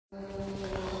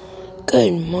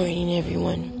Good morning,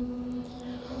 everyone.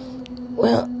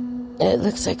 Well, it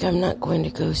looks like I'm not going to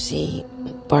go see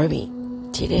Barbie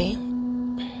today.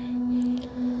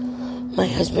 My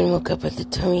husband woke up with a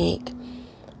tummy ache,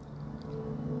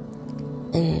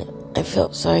 and I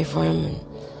felt sorry for him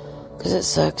because it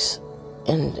sucks.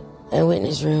 And I went in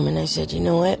his room and I said, you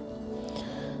know what?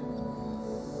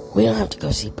 We don't have to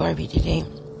go see Barbie today.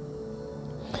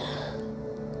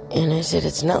 And I said,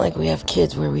 it's not like we have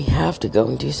kids where we have to go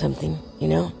and do something,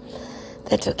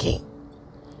 That's okay.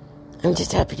 I'm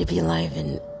just happy to be alive,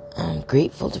 and I'm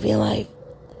grateful to be alive.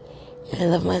 And I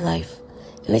love my life.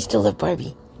 And I still love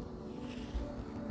Barbie.